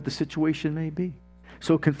matter what the situation may be.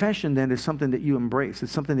 So confession then is something that you embrace.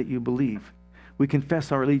 It's something that you believe. We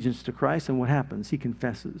confess our allegiance to Christ, and what happens? He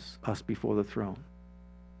confesses us before the throne.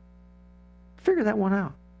 Figure that one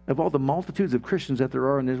out. Of all the multitudes of Christians that there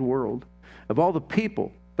are in this world, of all the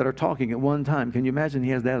people that are talking at one time, can you imagine He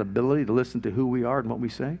has that ability to listen to who we are and what we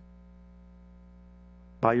say?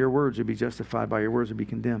 By your words you'll be justified, by your words you'll be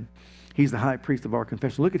condemned. He's the high priest of our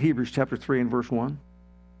confession. Look at Hebrews chapter 3 and verse 1.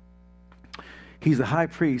 He's the high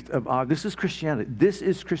priest of our, this is Christianity. This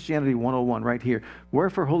is Christianity 101 right here.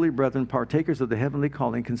 Wherefore, holy brethren, partakers of the heavenly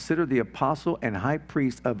calling, consider the apostle and high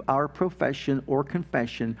priest of our profession or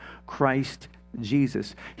confession, Christ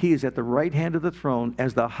Jesus. He is at the right hand of the throne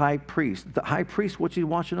as the high priest. The high priest, what's he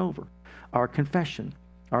watching over? Our confession,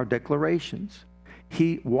 our declarations.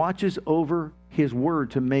 He watches over His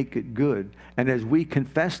word to make it good. And as we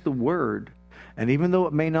confess the word, and even though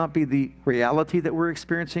it may not be the reality that we're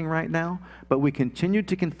experiencing right now, but we continue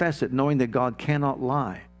to confess it, knowing that God cannot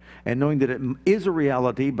lie, and knowing that it is a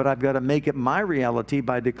reality, but I've got to make it my reality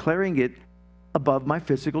by declaring it above my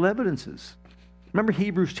physical evidences. Remember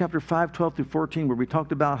Hebrews chapter 5, 12 through 14, where we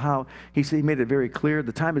talked about how He said, He made it very clear,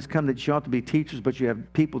 the time has come that you ought to be teachers, but you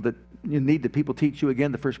have people that you need that people teach you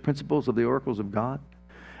again the first principles of the oracles of God.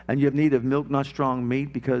 And you have need of milk, not strong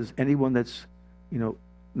meat, because anyone that's,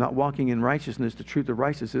 not walking in righteousness, the truth of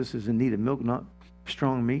righteousness, is in need of milk, not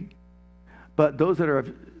strong meat. But those that are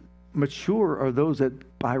mature are those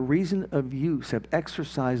that by reason of use have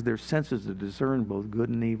exercised their senses to discern both good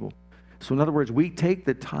and evil. So in other words, we take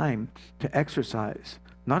the time to exercise,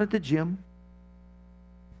 not at the gym.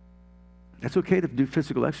 That's okay to do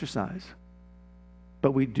physical exercise.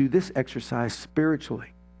 But we do this exercise spiritually.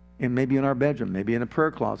 And maybe in our bedroom, maybe in a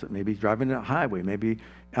prayer closet, maybe driving down a highway, maybe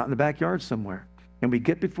out in the backyard somewhere. And we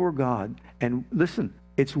get before God. And listen,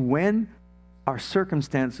 it's when our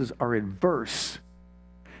circumstances are adverse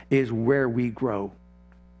is where we grow.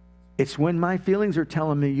 It's when my feelings are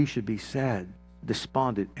telling me you should be sad,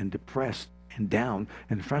 despondent, and depressed, and down,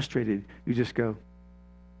 and frustrated. You just go,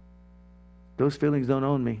 those feelings don't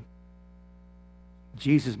own me.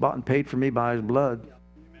 Jesus bought and paid for me by his blood.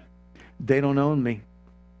 They don't own me.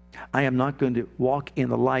 I am not going to walk in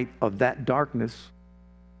the light of that darkness.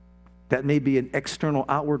 That may be an external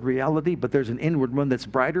outward reality, but there's an inward one that's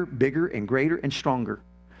brighter, bigger, and greater, and stronger.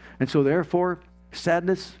 And so therefore,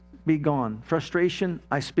 sadness, be gone. Frustration,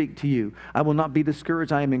 I speak to you. I will not be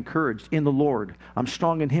discouraged. I am encouraged in the Lord. I'm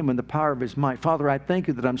strong in him in the power of his might. Father, I thank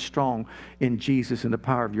you that I'm strong in Jesus in the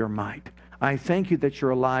power of your might. I thank you that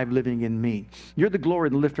you're alive living in me. You're the glory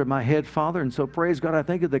and the lifter of my head, Father. And so praise God, I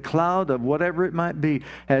thank you the cloud of whatever it might be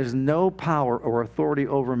has no power or authority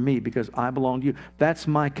over me because I belong to you. That's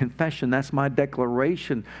my confession. That's my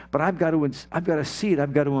declaration. But I've got to see it.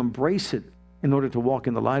 I've got to embrace it in order to walk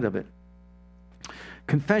in the light of it.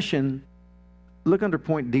 Confession, look under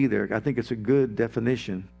point D there. I think it's a good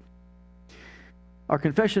definition. Our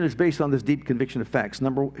confession is based on this deep conviction of facts.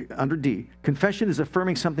 Under D, confession is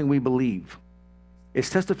affirming something we believe. It's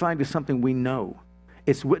testifying to something we know.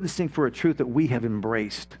 It's witnessing for a truth that we have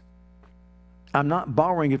embraced. I'm not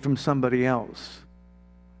borrowing it from somebody else.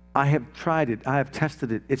 I have tried it. I have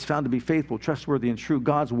tested it. It's found to be faithful, trustworthy, and true.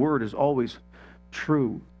 God's word is always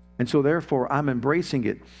true. And so therefore, I'm embracing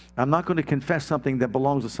it. I'm not going to confess something that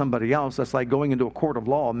belongs to somebody else. That's like going into a court of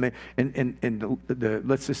law. And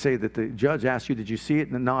let's just say that the judge asked you, did you see it?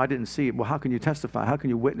 And no, I didn't see it. Well, how can you testify? How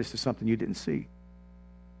can you witness to something you didn't see?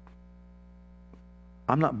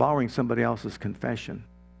 I'm not borrowing somebody else's confession.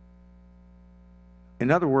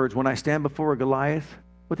 In other words, when I stand before a Goliath,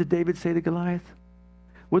 what did David say to Goliath?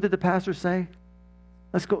 What did the pastor say?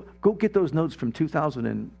 Let's go get those notes from 2000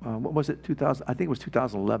 and, what was it, 2000? I think it was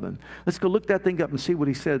 2011. Let's go look that thing up and see what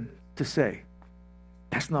he said to say.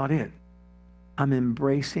 That's not it. I'm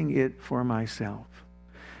embracing it for myself.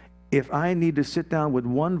 If I need to sit down with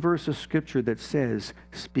one verse of scripture that says,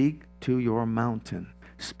 speak to your mountain,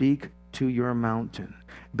 speak to your mountain.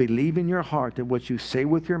 Believe in your heart that what you say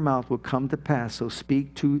with your mouth will come to pass. So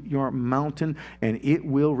speak to your mountain and it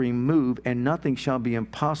will remove, and nothing shall be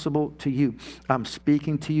impossible to you. I'm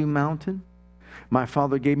speaking to you, mountain. My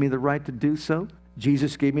Father gave me the right to do so.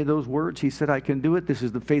 Jesus gave me those words. He said, I can do it. This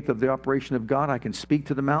is the faith of the operation of God. I can speak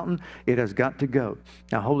to the mountain. It has got to go.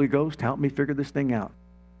 Now, Holy Ghost, help me figure this thing out.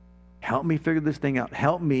 Help me figure this thing out.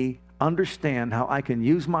 Help me understand how I can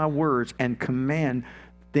use my words and command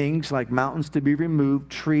things like mountains to be removed,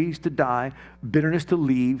 trees to die, bitterness to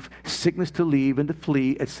leave, sickness to leave and to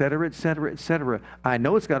flee, etc., etc., etc. I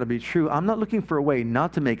know it's got to be true. I'm not looking for a way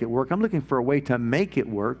not to make it work. I'm looking for a way to make it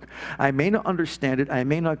work. I may not understand it. I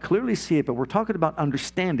may not clearly see it, but we're talking about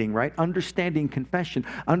understanding, right? Understanding confession,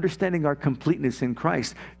 understanding our completeness in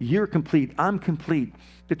Christ. You're complete. I'm complete.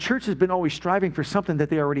 The church has been always striving for something that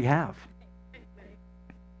they already have.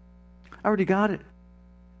 I already got it.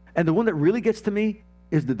 And the one that really gets to me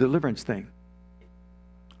is the deliverance thing.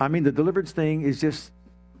 I mean, the deliverance thing is just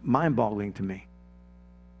mind-boggling to me.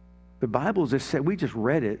 The Bible just said, we just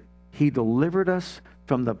read it. He delivered us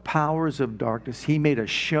from the powers of darkness. He made a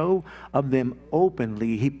show of them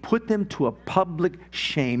openly. He put them to a public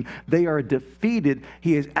shame. They are defeated.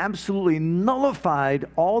 He has absolutely nullified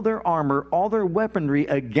all their armor, all their weaponry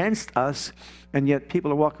against us. And yet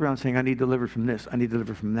people are walking around saying, I need delivered from this. I need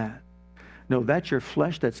delivered from that. No, that's your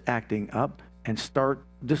flesh that's acting up. And start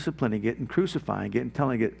disciplining it and crucifying it and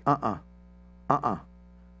telling it, I'm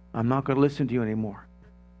not going to listen to you anymore.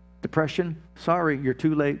 Depression, sorry, you're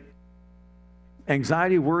too late.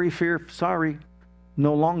 Anxiety, worry, fear, sorry,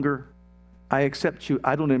 no longer. I accept you.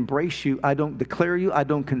 I don't embrace you. I don't declare you. I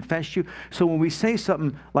don't confess you. So when we say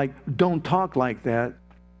something like, don't talk like that,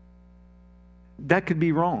 that could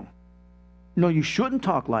be wrong. No, you shouldn't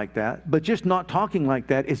talk like that, but just not talking like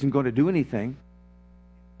that isn't going to do anything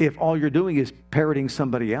if all you're doing is parroting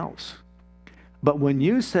somebody else. But when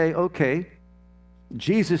you say, okay,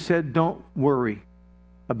 Jesus said, don't worry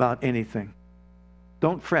about anything.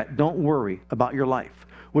 Don't fret. Don't worry about your life.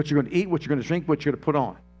 What you're going to eat, what you're going to drink, what you're going to put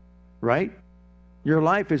on. Right? Your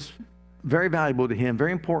life is very valuable to him,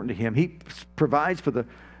 very important to him. He provides for the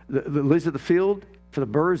lilies of the field, for the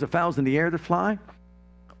birds, the fowls in the air that fly.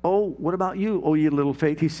 Oh, what about you, oh, ye little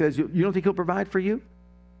faith? He says, you don't think he'll provide for you?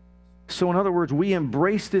 So in other words, we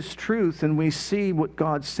embrace this truth and we see what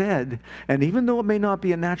God said. And even though it may not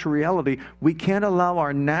be a natural reality, we can't allow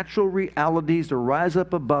our natural realities to rise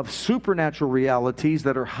up above supernatural realities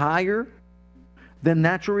that are higher than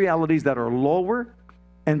natural realities that are lower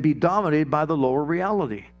and be dominated by the lower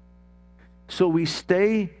reality. So we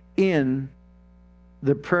stay in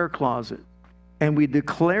the prayer closet and we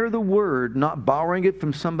declare the word, not borrowing it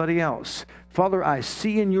from somebody else. Father, I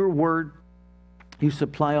see in your word you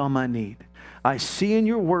supply all my need. I see in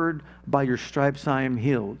your word, by your stripes I am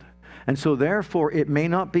healed. And so therefore, it may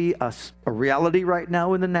not be a reality right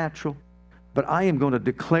now in the natural, but I am going to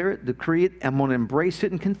declare it, decree it, I'm going to embrace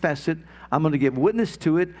it and confess it. I'm going to give witness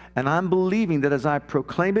to it, and I'm believing that as I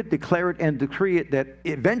proclaim it, declare it, and decree it, that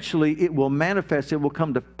eventually it will manifest, it will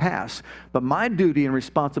come to pass. But my duty and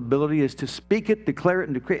responsibility is to speak it, declare it,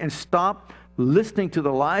 and decree it, and stop listening to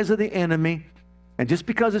the lies of the enemy. And just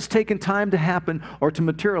because it's taken time to happen or to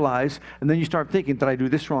materialize, and then you start thinking, did I do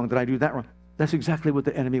this wrong? Did I do that wrong? That's exactly what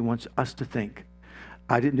the enemy wants us to think.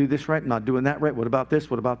 I didn't do this right, I'm not doing that right. What about this?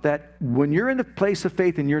 What about that? When you're in the place of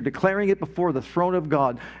faith and you're declaring it before the throne of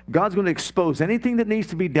God, God's going to expose anything that needs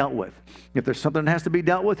to be dealt with. If there's something that has to be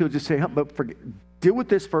dealt with, he'll just say, but deal with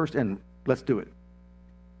this first and let's do it.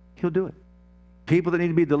 He'll do it. People that need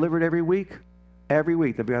to be delivered every week,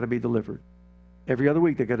 they've got to be delivered. Every other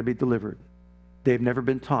week, they've got to be delivered. They've never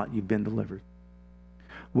been taught you've been delivered.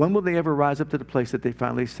 When will they ever rise up to the place that they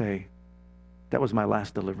finally say, that was my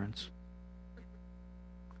last deliverance?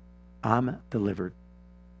 I'm delivered.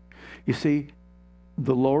 You see,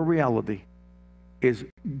 the lower reality is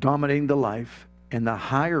dominating the life, and the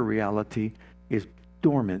higher reality is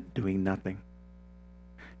dormant, doing nothing.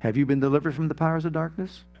 Have you been delivered from the powers of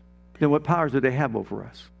darkness? Then what powers do they have over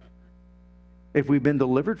us? If we've been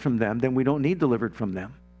delivered from them, then we don't need delivered from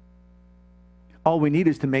them. All we need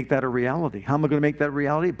is to make that a reality. How am I going to make that a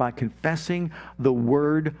reality? By confessing the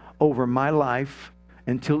word over my life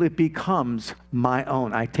until it becomes my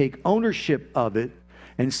own. I take ownership of it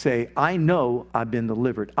and say, I know I've been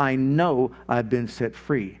delivered. I know I've been set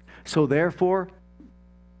free. So therefore,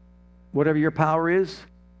 whatever your power is,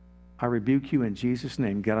 I rebuke you in Jesus'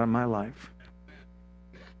 name. Get out of my life.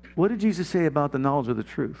 What did Jesus say about the knowledge of the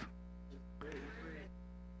truth?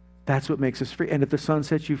 That's what makes us free. And if the Son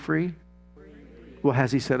sets you free, well,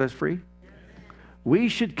 has he set us free? We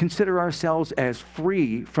should consider ourselves as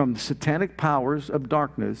free from the satanic powers of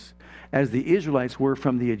darkness as the Israelites were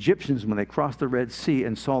from the Egyptians when they crossed the Red Sea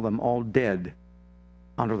and saw them all dead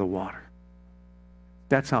under the water.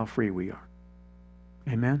 That's how free we are.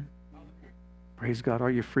 Amen? Praise God.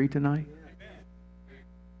 Are you free tonight?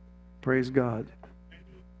 Praise God.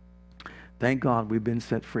 Thank God we've been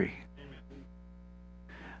set free.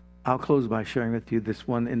 I'll close by sharing with you this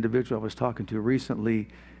one individual I was talking to recently,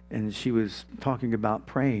 and she was talking about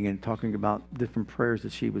praying and talking about different prayers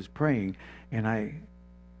that she was praying. And I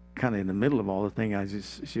kind of in the middle of all the thing, she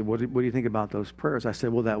said, what do you think about those prayers? I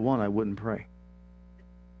said, well, that one I wouldn't pray.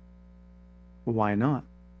 Well, why not?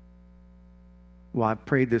 Well, I've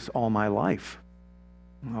prayed this all my life.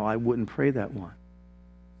 Well, I wouldn't pray that one.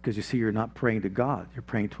 Because you see, you're not praying to God. You're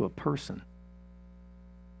praying to a person.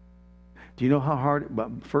 Do you know how hard,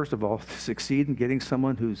 well, first of all, to succeed in getting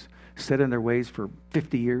someone who's set in their ways for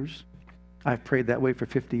 50 years? I've prayed that way for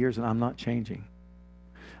 50 years and I'm not changing.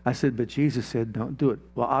 I said, but Jesus said, don't do it.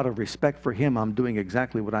 Well, out of respect for him, I'm doing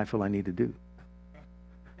exactly what I feel I need to do.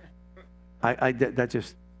 That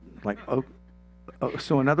just like, oh,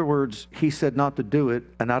 so in other words, he said not to do it,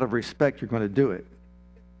 and out of respect, you're going to do it.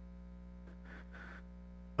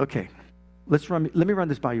 Okay, let me run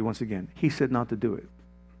this by you once again. He said not to do it.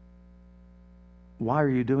 Why are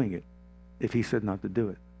you doing it if he said not to do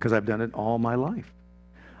it? Because I've done it all my life.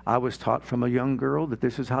 I was taught from a young girl that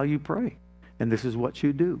this is how you pray, and this is what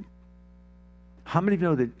you do. How many of you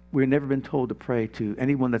know that we've never been told to pray to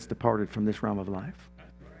anyone that's departed from this realm of life?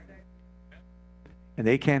 And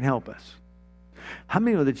they can't help us. How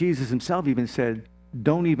many know that Jesus himself even said,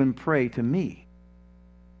 don't even pray to me?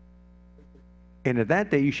 And at that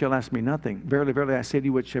day you shall ask me nothing. Verily, verily, I say to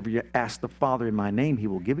you, whichever you ask the Father in my name, he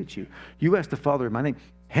will give it you. You ask the Father in my name.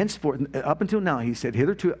 Henceforth, up until now, he said,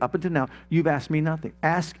 hitherto, up until now, you've asked me nothing.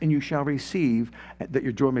 Ask and you shall receive, that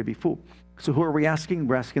your joy may be full. So who are we asking?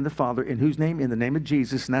 We're asking the Father. In whose name? In the name of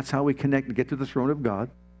Jesus. And that's how we connect and get to the throne of God.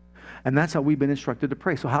 And that's how we've been instructed to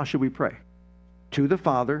pray. So how should we pray? To the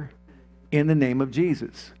Father, in the name of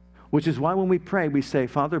Jesus. Which is why when we pray, we say,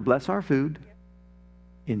 Father, bless our food.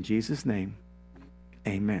 In Jesus' name.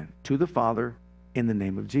 Amen. To the Father in the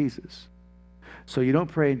name of Jesus. So you don't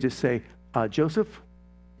pray and just say, Joseph,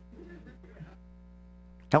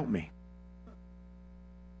 help me.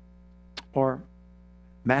 Or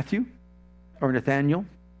Matthew, Or Nathaniel,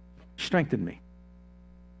 strengthen me.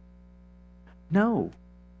 No.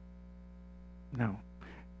 No.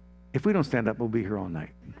 If we don't stand up, we'll be here all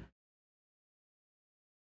night.